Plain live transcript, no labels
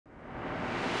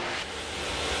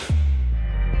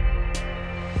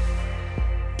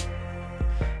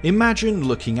Imagine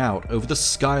looking out over the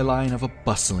skyline of a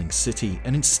bustling city,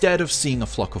 and instead of seeing a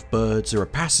flock of birds or a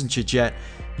passenger jet,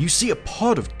 you see a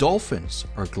pod of dolphins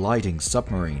or a gliding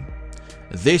submarine.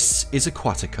 This is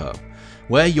Aquatico,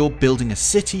 where you're building a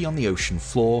city on the ocean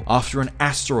floor after an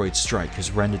asteroid strike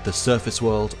has rendered the surface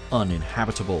world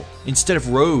uninhabitable. Instead of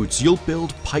roads, you'll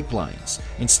build pipelines.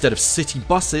 Instead of city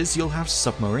buses, you'll have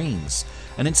submarines.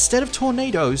 And instead of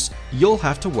tornadoes, you'll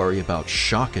have to worry about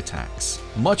shark attacks.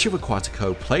 Much of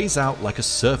Aquatico plays out like a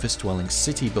surface-dwelling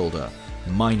city builder.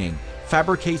 Mining,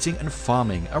 fabricating, and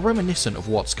farming are reminiscent of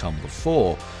what's come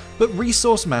before, but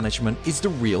resource management is the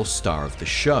real star of the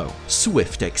show.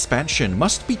 Swift expansion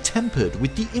must be tempered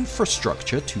with the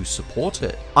infrastructure to support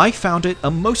it. I found it a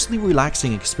mostly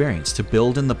relaxing experience to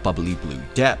build in the bubbly blue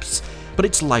depths, but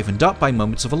it's livened up by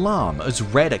moments of alarm as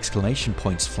red exclamation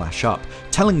points flash up,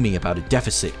 telling me about a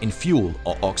deficit in fuel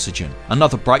or oxygen.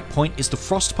 Another bright point is the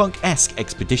Frostpunk-esque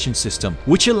expedition system,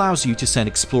 which allows you to send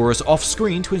explorers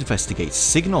off-screen to investigate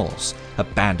signals,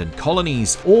 abandoned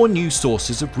colonies, or new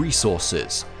sources of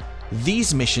resources.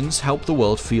 These missions help the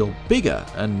world feel bigger,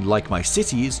 and like my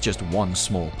city is just one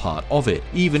small part of it,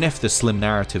 even if the slim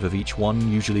narrative of each one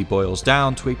usually boils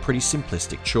down to a pretty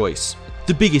simplistic choice.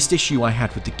 The biggest issue I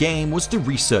had with the game was the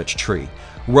research tree.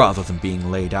 Rather than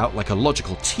being laid out like a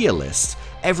logical tier list,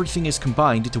 everything is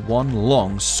combined into one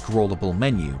long scrollable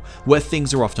menu, where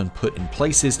things are often put in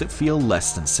places that feel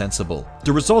less than sensible.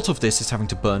 The result of this is having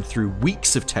to burn through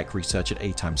weeks of tech research at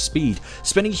 8 times speed,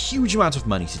 spending a huge amount of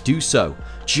money to do so,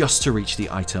 just to reach the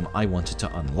item I wanted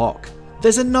to unlock.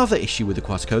 There's another issue with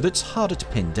Aquatico that's harder to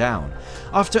pin down.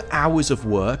 After hours of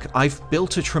work, I've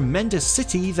built a tremendous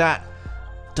city that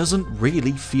doesn't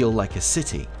really feel like a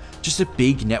city, just a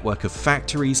big network of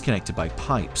factories connected by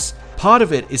pipes. Part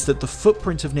of it is that the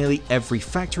footprint of nearly every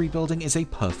factory building is a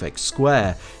perfect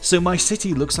square, so my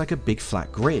city looks like a big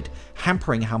flat grid,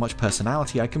 hampering how much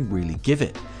personality I can really give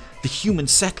it. The human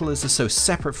settlers are so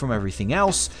separate from everything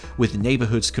else, with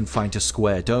neighborhoods confined to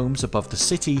square domes above the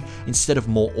city instead of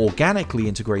more organically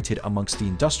integrated amongst the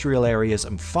industrial areas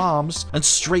and farms, and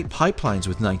straight pipelines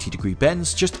with 90-degree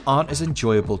bends just aren't as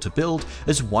enjoyable to build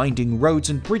as winding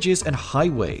roads and bridges and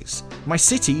highways. My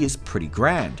city is pretty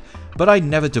grand, but I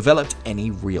never developed any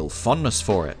real fondness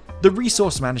for it. The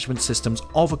resource management systems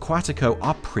of Aquatico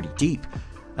are pretty deep,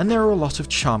 and there are a lot of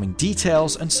charming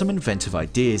details and some inventive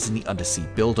ideas in the undersea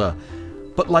builder,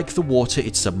 but like the water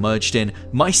it's submerged in,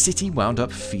 my city wound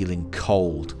up feeling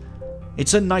cold.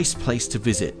 It's a nice place to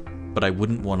visit, but I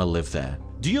wouldn't want to live there.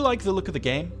 Do you like the look of the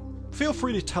game? Feel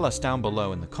free to tell us down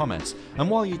below in the comments, and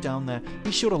while you're down there,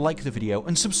 be sure to like the video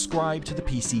and subscribe to the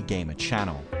PC Gamer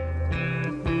channel.